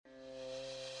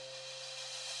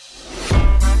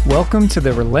Welcome to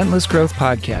the Relentless Growth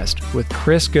Podcast with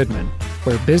Chris Goodman,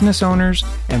 where business owners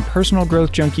and personal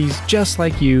growth junkies just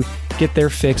like you get their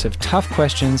fix of tough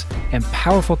questions and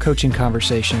powerful coaching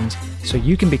conversations so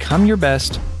you can become your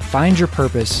best, find your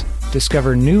purpose,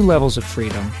 discover new levels of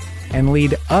freedom, and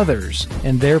lead others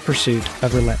in their pursuit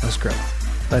of relentless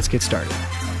growth. Let's get started.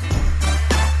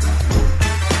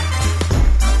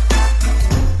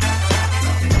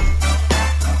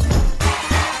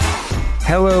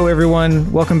 Hello, everyone.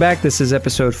 Welcome back. This is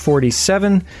episode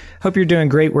 47. Hope you're doing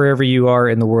great wherever you are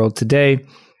in the world today.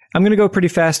 I'm going to go pretty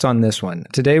fast on this one.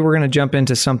 Today, we're going to jump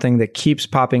into something that keeps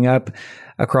popping up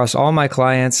across all my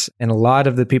clients and a lot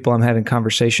of the people I'm having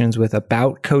conversations with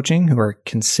about coaching, who are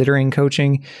considering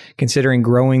coaching, considering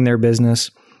growing their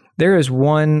business. There is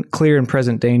one clear and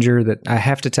present danger that I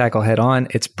have to tackle head on.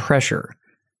 It's pressure,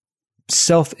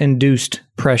 self-induced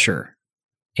pressure.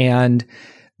 And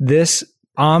this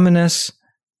ominous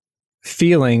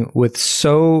feeling with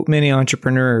so many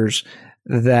entrepreneurs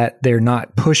that they're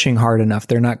not pushing hard enough,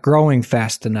 they're not growing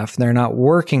fast enough, they're not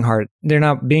working hard, they're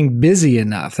not being busy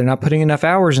enough, they're not putting enough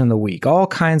hours in the week, all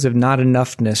kinds of not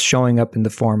enoughness showing up in the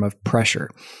form of pressure.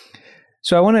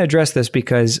 So I want to address this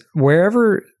because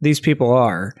wherever these people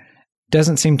are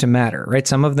doesn't seem to matter, right?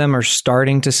 Some of them are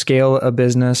starting to scale a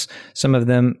business. Some of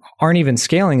them aren't even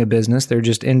scaling a business. They're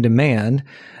just in demand.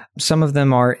 Some of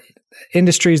them are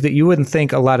industries that you wouldn't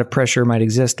think a lot of pressure might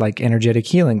exist, like energetic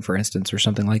healing, for instance, or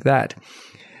something like that.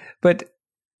 But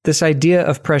this idea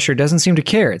of pressure doesn't seem to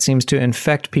care. It seems to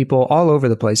infect people all over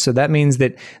the place. So that means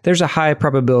that there's a high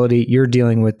probability you're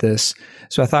dealing with this.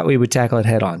 So I thought we would tackle it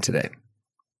head on today.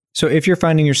 So if you're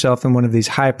finding yourself in one of these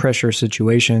high pressure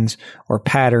situations or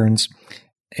patterns,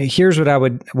 here's what I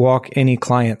would walk any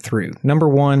client through. Number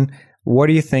one, what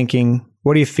are you thinking?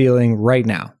 What are you feeling right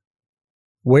now?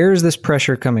 Where is this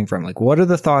pressure coming from? Like, what are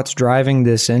the thoughts driving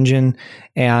this engine?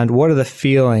 And what are the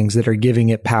feelings that are giving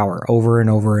it power over and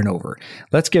over and over?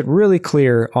 Let's get really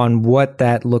clear on what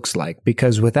that looks like,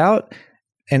 because without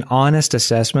an honest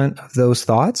assessment of those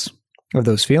thoughts, of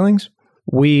those feelings,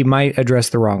 we might address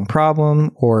the wrong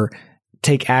problem or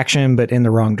take action, but in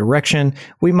the wrong direction.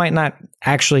 We might not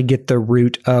actually get the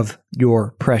root of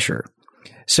your pressure.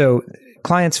 So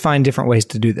clients find different ways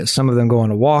to do this. Some of them go on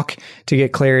a walk to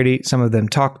get clarity. Some of them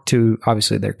talk to,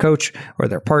 obviously, their coach or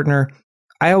their partner.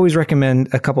 I always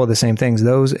recommend a couple of the same things,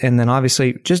 those, and then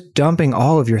obviously just dumping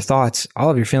all of your thoughts, all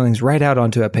of your feelings right out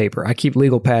onto a paper. I keep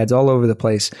legal pads all over the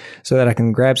place so that I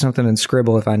can grab something and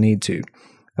scribble if I need to.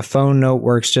 A phone note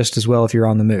works just as well if you're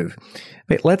on the move.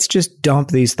 But let's just dump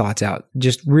these thoughts out.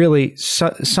 Just really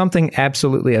something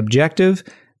absolutely objective,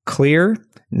 clear,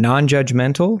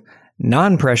 non-judgmental,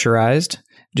 non-pressurized.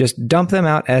 Just dump them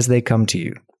out as they come to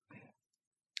you.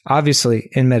 Obviously,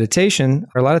 in meditation,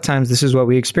 a lot of times this is what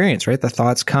we experience, right? The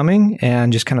thoughts coming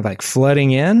and just kind of like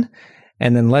flooding in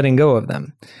and then letting go of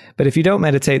them. But if you don't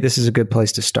meditate, this is a good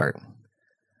place to start.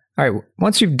 All right,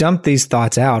 once you've dumped these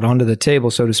thoughts out onto the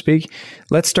table, so to speak,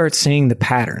 let's start seeing the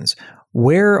patterns.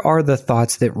 Where are the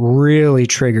thoughts that really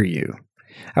trigger you?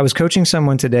 I was coaching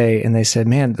someone today and they said,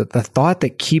 man, the thought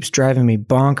that keeps driving me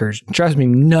bonkers, drives me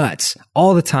nuts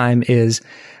all the time is,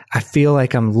 I feel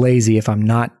like I'm lazy if I'm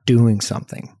not doing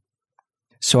something.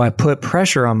 So I put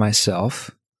pressure on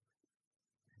myself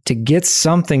to get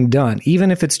something done,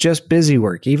 even if it's just busy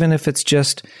work, even if it's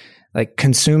just like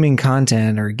consuming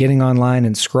content or getting online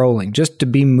and scrolling, just to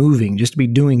be moving, just to be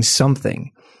doing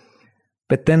something.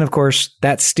 But then, of course,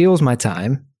 that steals my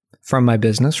time from my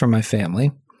business, from my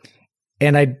family.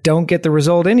 And I don't get the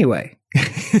result anyway.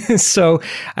 So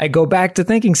I go back to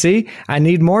thinking, see, I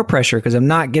need more pressure because I'm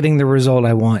not getting the result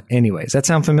I want anyways. Does that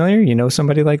sound familiar? You know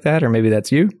somebody like that, or maybe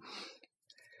that's you.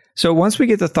 So once we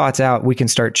get the thoughts out, we can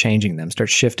start changing them, start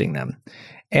shifting them.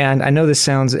 And I know this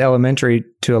sounds elementary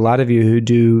to a lot of you who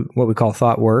do what we call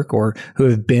thought work or who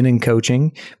have been in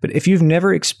coaching. But if you've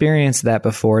never experienced that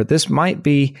before, this might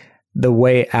be the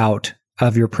way out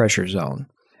of your pressure zone.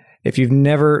 If you've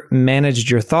never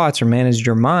managed your thoughts or managed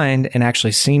your mind and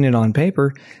actually seen it on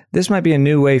paper, this might be a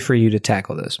new way for you to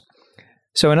tackle this.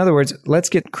 So in other words, let's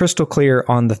get crystal clear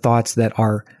on the thoughts that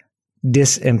are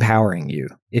disempowering you.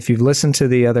 If you've listened to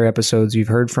the other episodes, you've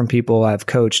heard from people I've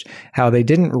coached how they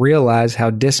didn't realize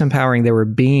how disempowering they were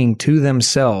being to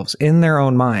themselves in their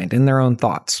own mind, in their own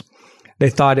thoughts. They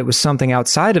thought it was something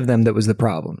outside of them that was the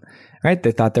problem, right?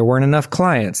 They thought there weren't enough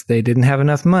clients. They didn't have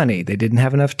enough money. They didn't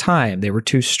have enough time. They were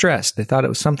too stressed. They thought it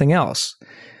was something else.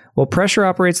 Well, pressure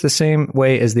operates the same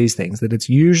way as these things, that it's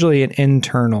usually an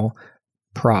internal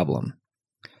problem,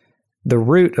 the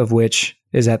root of which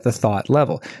is at the thought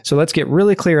level. So let's get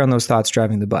really clear on those thoughts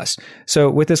driving the bus. So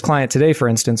with this client today, for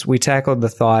instance, we tackled the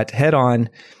thought head on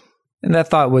And that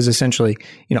thought was essentially,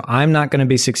 I'm not going to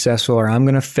be successful or I'm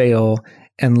going to fail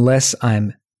unless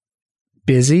I'm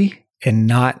busy and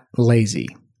not lazy.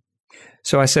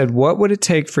 So I said, what would it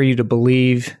take for you to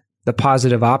believe the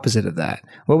positive opposite of that?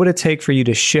 What would it take for you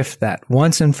to shift that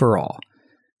once and for all?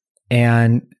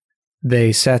 And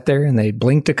they sat there and they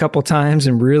blinked a couple times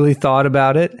and really thought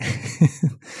about it.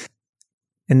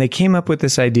 And they came up with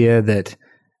this idea that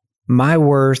my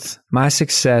worth, my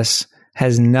success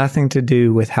has nothing to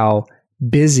do with how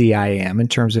busy I am in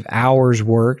terms of hours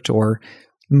worked or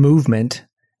movement.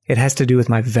 It has to do with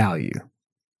my value.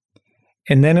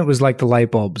 And then it was like the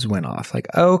light bulbs went off. Like,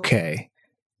 okay,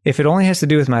 if it only has to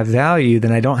do with my value,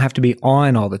 then I don't have to be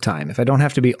on all the time. If I don't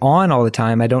have to be on all the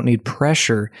time, I don't need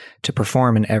pressure to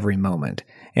perform in every moment.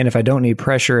 And if I don't need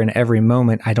pressure in every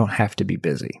moment, I don't have to be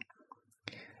busy.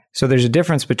 So there's a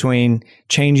difference between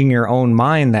changing your own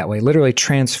mind that way, literally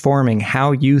transforming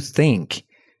how you think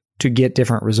to get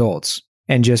different results,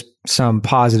 and just some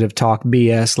positive talk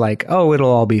BS like, oh, it'll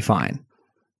all be fine,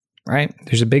 right?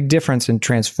 There's a big difference in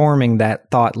transforming that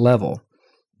thought level.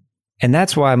 And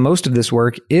that's why most of this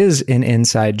work is an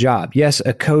inside job. Yes,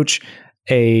 a coach,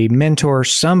 a mentor,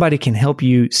 somebody can help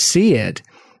you see it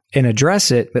and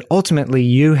address it, but ultimately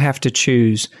you have to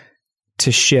choose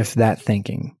to shift that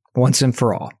thinking once and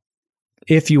for all,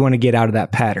 if you want to get out of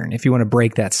that pattern, if you want to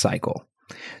break that cycle.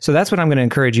 So that's what I'm going to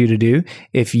encourage you to do.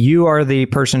 If you are the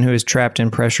person who is trapped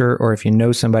in pressure, or if you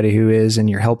know somebody who is and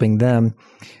you're helping them,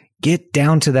 get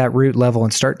down to that root level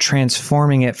and start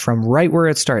transforming it from right where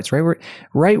it starts,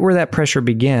 right where that pressure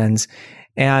begins.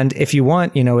 And if you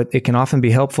want, it can often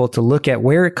be helpful to look at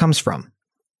where it comes from.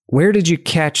 Where did you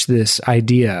catch this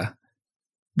idea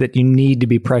that you need to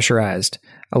be pressurized?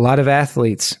 A lot of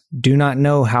athletes do not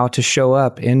know how to show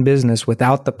up in business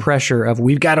without the pressure of,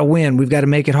 we've got to win, we've got to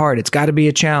make it hard, it's got to be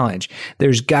a challenge.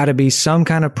 There's got to be some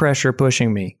kind of pressure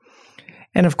pushing me.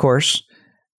 And of course,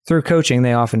 through coaching,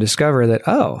 they often discover that,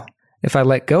 oh, if I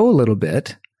let go a little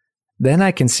bit, then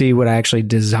I can see what I actually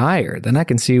desire. Then I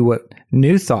can see what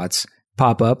new thoughts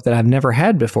pop up that I've never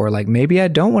had before. Like, maybe I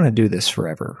don't want to do this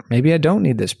forever. Maybe I don't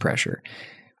need this pressure.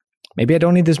 Maybe I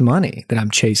don't need this money that I'm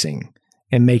chasing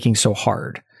and making so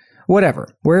hard.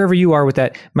 Whatever, wherever you are with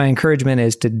that, my encouragement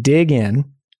is to dig in,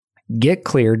 get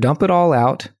clear, dump it all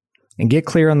out, and get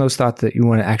clear on those thoughts that you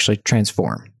want to actually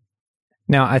transform.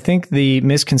 Now, I think the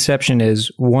misconception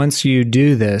is once you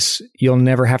do this, you'll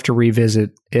never have to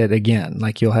revisit it again.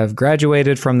 Like, you'll have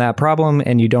graduated from that problem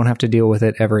and you don't have to deal with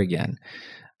it ever again.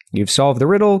 You've solved the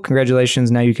riddle.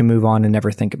 Congratulations. Now you can move on and never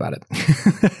think about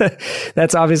it.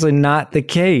 That's obviously not the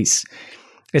case,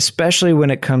 especially when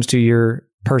it comes to your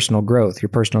personal growth, your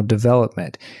personal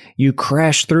development. You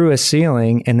crash through a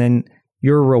ceiling, and then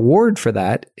your reward for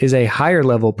that is a higher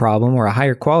level problem or a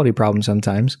higher quality problem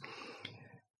sometimes,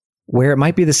 where it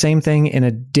might be the same thing in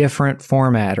a different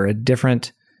format or a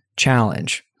different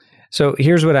challenge. So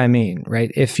here's what I mean,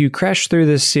 right? If you crash through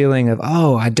this ceiling of,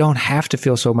 oh, I don't have to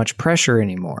feel so much pressure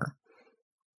anymore,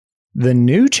 the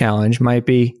new challenge might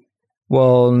be,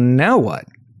 well, now what?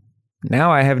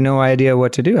 Now I have no idea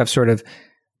what to do. I've sort of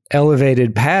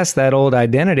elevated past that old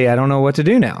identity. I don't know what to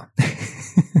do now.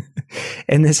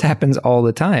 And this happens all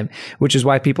the time, which is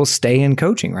why people stay in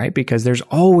coaching, right? Because there's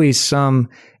always some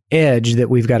edge that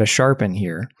we've got to sharpen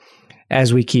here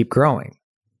as we keep growing.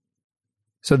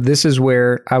 So this is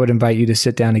where I would invite you to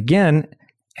sit down again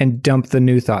and dump the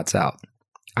new thoughts out.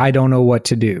 I don't know what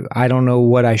to do. I don't know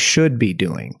what I should be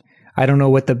doing. I don't know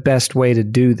what the best way to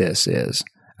do this is.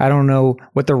 I don't know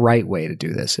what the right way to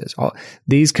do this is.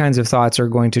 These kinds of thoughts are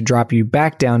going to drop you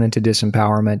back down into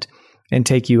disempowerment and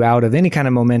take you out of any kind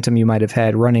of momentum you might have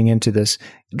had running into this.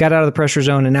 Got out of the pressure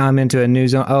zone and now I'm into a new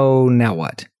zone. Oh, now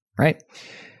what? Right?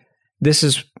 This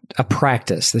is a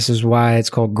practice. This is why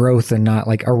it's called growth and not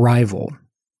like arrival.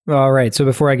 All right. So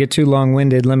before I get too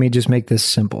long-winded, let me just make this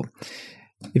simple.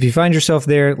 If you find yourself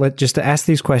there, just to ask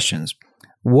these questions.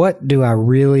 What do I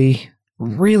really,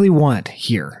 really want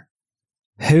here?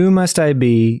 Who must I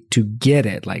be to get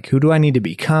it? Like, who do I need to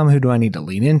become? Who do I need to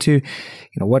lean into?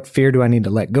 What fear do I need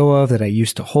to let go of that I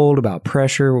used to hold about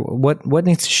pressure? What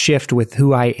needs to shift with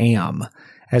who I am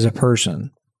as a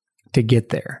person to get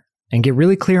there? And get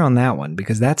really clear on that one,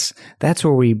 because that's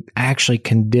where we actually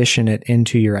condition it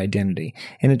into your identity.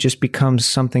 And it just becomes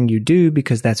something you do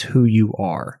because that's who you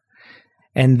are.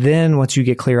 And then once you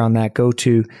get clear on that, go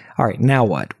to, all right, now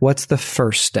what? What's the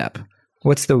first step?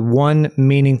 What's the one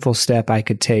meaningful step I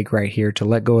could take right here to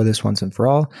let go of this once and for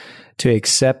all, to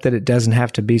accept that it doesn't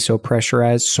have to be so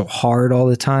pressurized, so hard all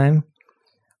the time?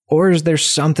 Or is there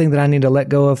something that I need to let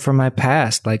go of from my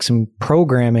past, like some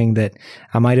programming that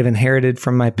I might have inherited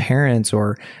from my parents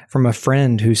or from a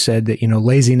friend who said that,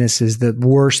 laziness is the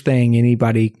worst thing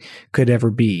anybody could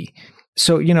ever be.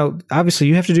 So, obviously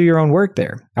you have to do your own work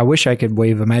there. I wish I could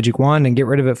wave a magic wand and get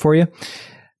rid of it for you.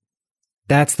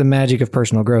 That's the magic of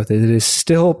personal growth. It is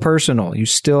still personal. You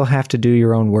still have to do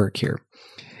your own work here.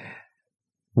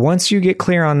 Once you get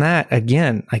clear on that,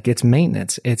 again, like it's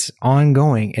maintenance, it's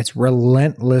ongoing, it's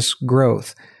relentless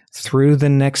growth through the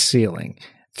next ceiling,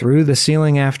 through the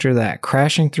ceiling after that,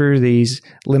 crashing through these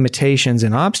limitations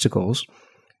and obstacles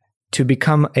to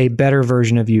become a better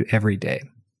version of you every day.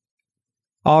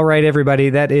 All right, everybody,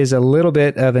 that is a little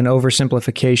bit of an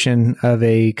oversimplification of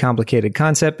a complicated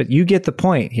concept, but you get the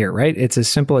point here, right? It's as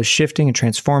simple as shifting and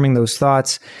transforming those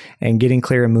thoughts and getting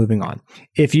clear and moving on.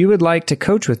 If you would like to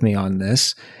coach with me on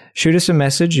this, shoot us a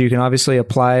message. You can obviously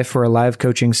apply for a live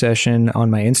coaching session on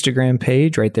my Instagram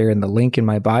page right there in the link in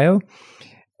my bio.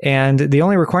 And the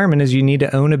only requirement is you need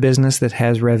to own a business that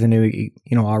has revenue,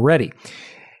 already.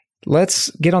 Let's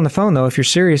get on the phone, though, if you're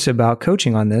serious about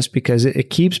coaching on this, because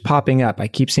it keeps popping up. I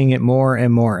keep seeing it more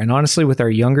and more. And honestly, with our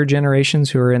younger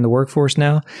generations who are in the workforce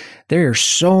now, there's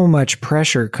so much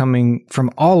pressure coming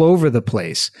from all over the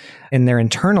place, and they're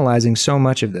internalizing so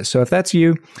much of this. So if that's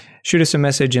you, shoot us a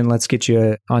message and let's get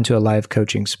you onto a live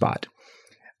coaching spot.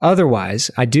 Otherwise,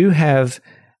 I do have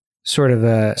sort of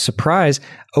a surprise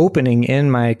opening in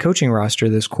my coaching roster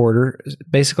this quarter.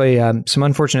 Basically, some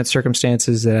unfortunate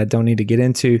circumstances that I don't need to get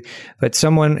into, but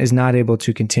someone is not able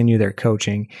to continue their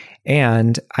coaching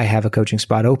and I have a coaching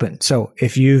spot open. So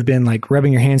if you've been like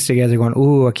rubbing your hands together going,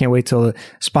 ooh, I can't wait till the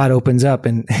spot opens up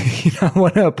and I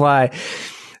want to apply,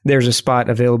 there's a spot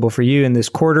available for you in this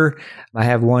quarter. I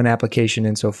have one application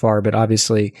in so far, but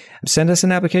obviously send us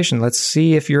an application. Let's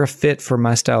see if you're a fit for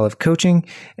my style of coaching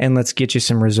and let's get you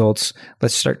some results.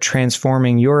 Let's start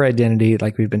transforming your identity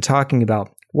like we've been talking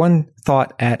about, one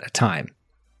thought at a time.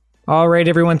 All right,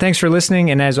 everyone. Thanks for listening.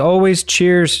 And as always,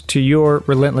 cheers to your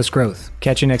relentless growth.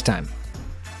 Catch you next time.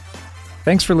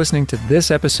 Thanks for listening to this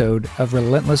episode of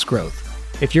Relentless Growth.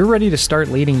 If you're ready to start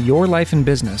leading your life and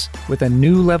business with a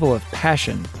new level of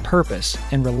passion, purpose,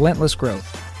 and relentless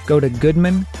growth, go to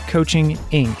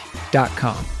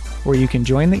GoodmanCoachingInc.com, where you can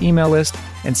join the email list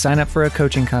and sign up for a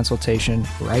coaching consultation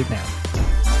right now.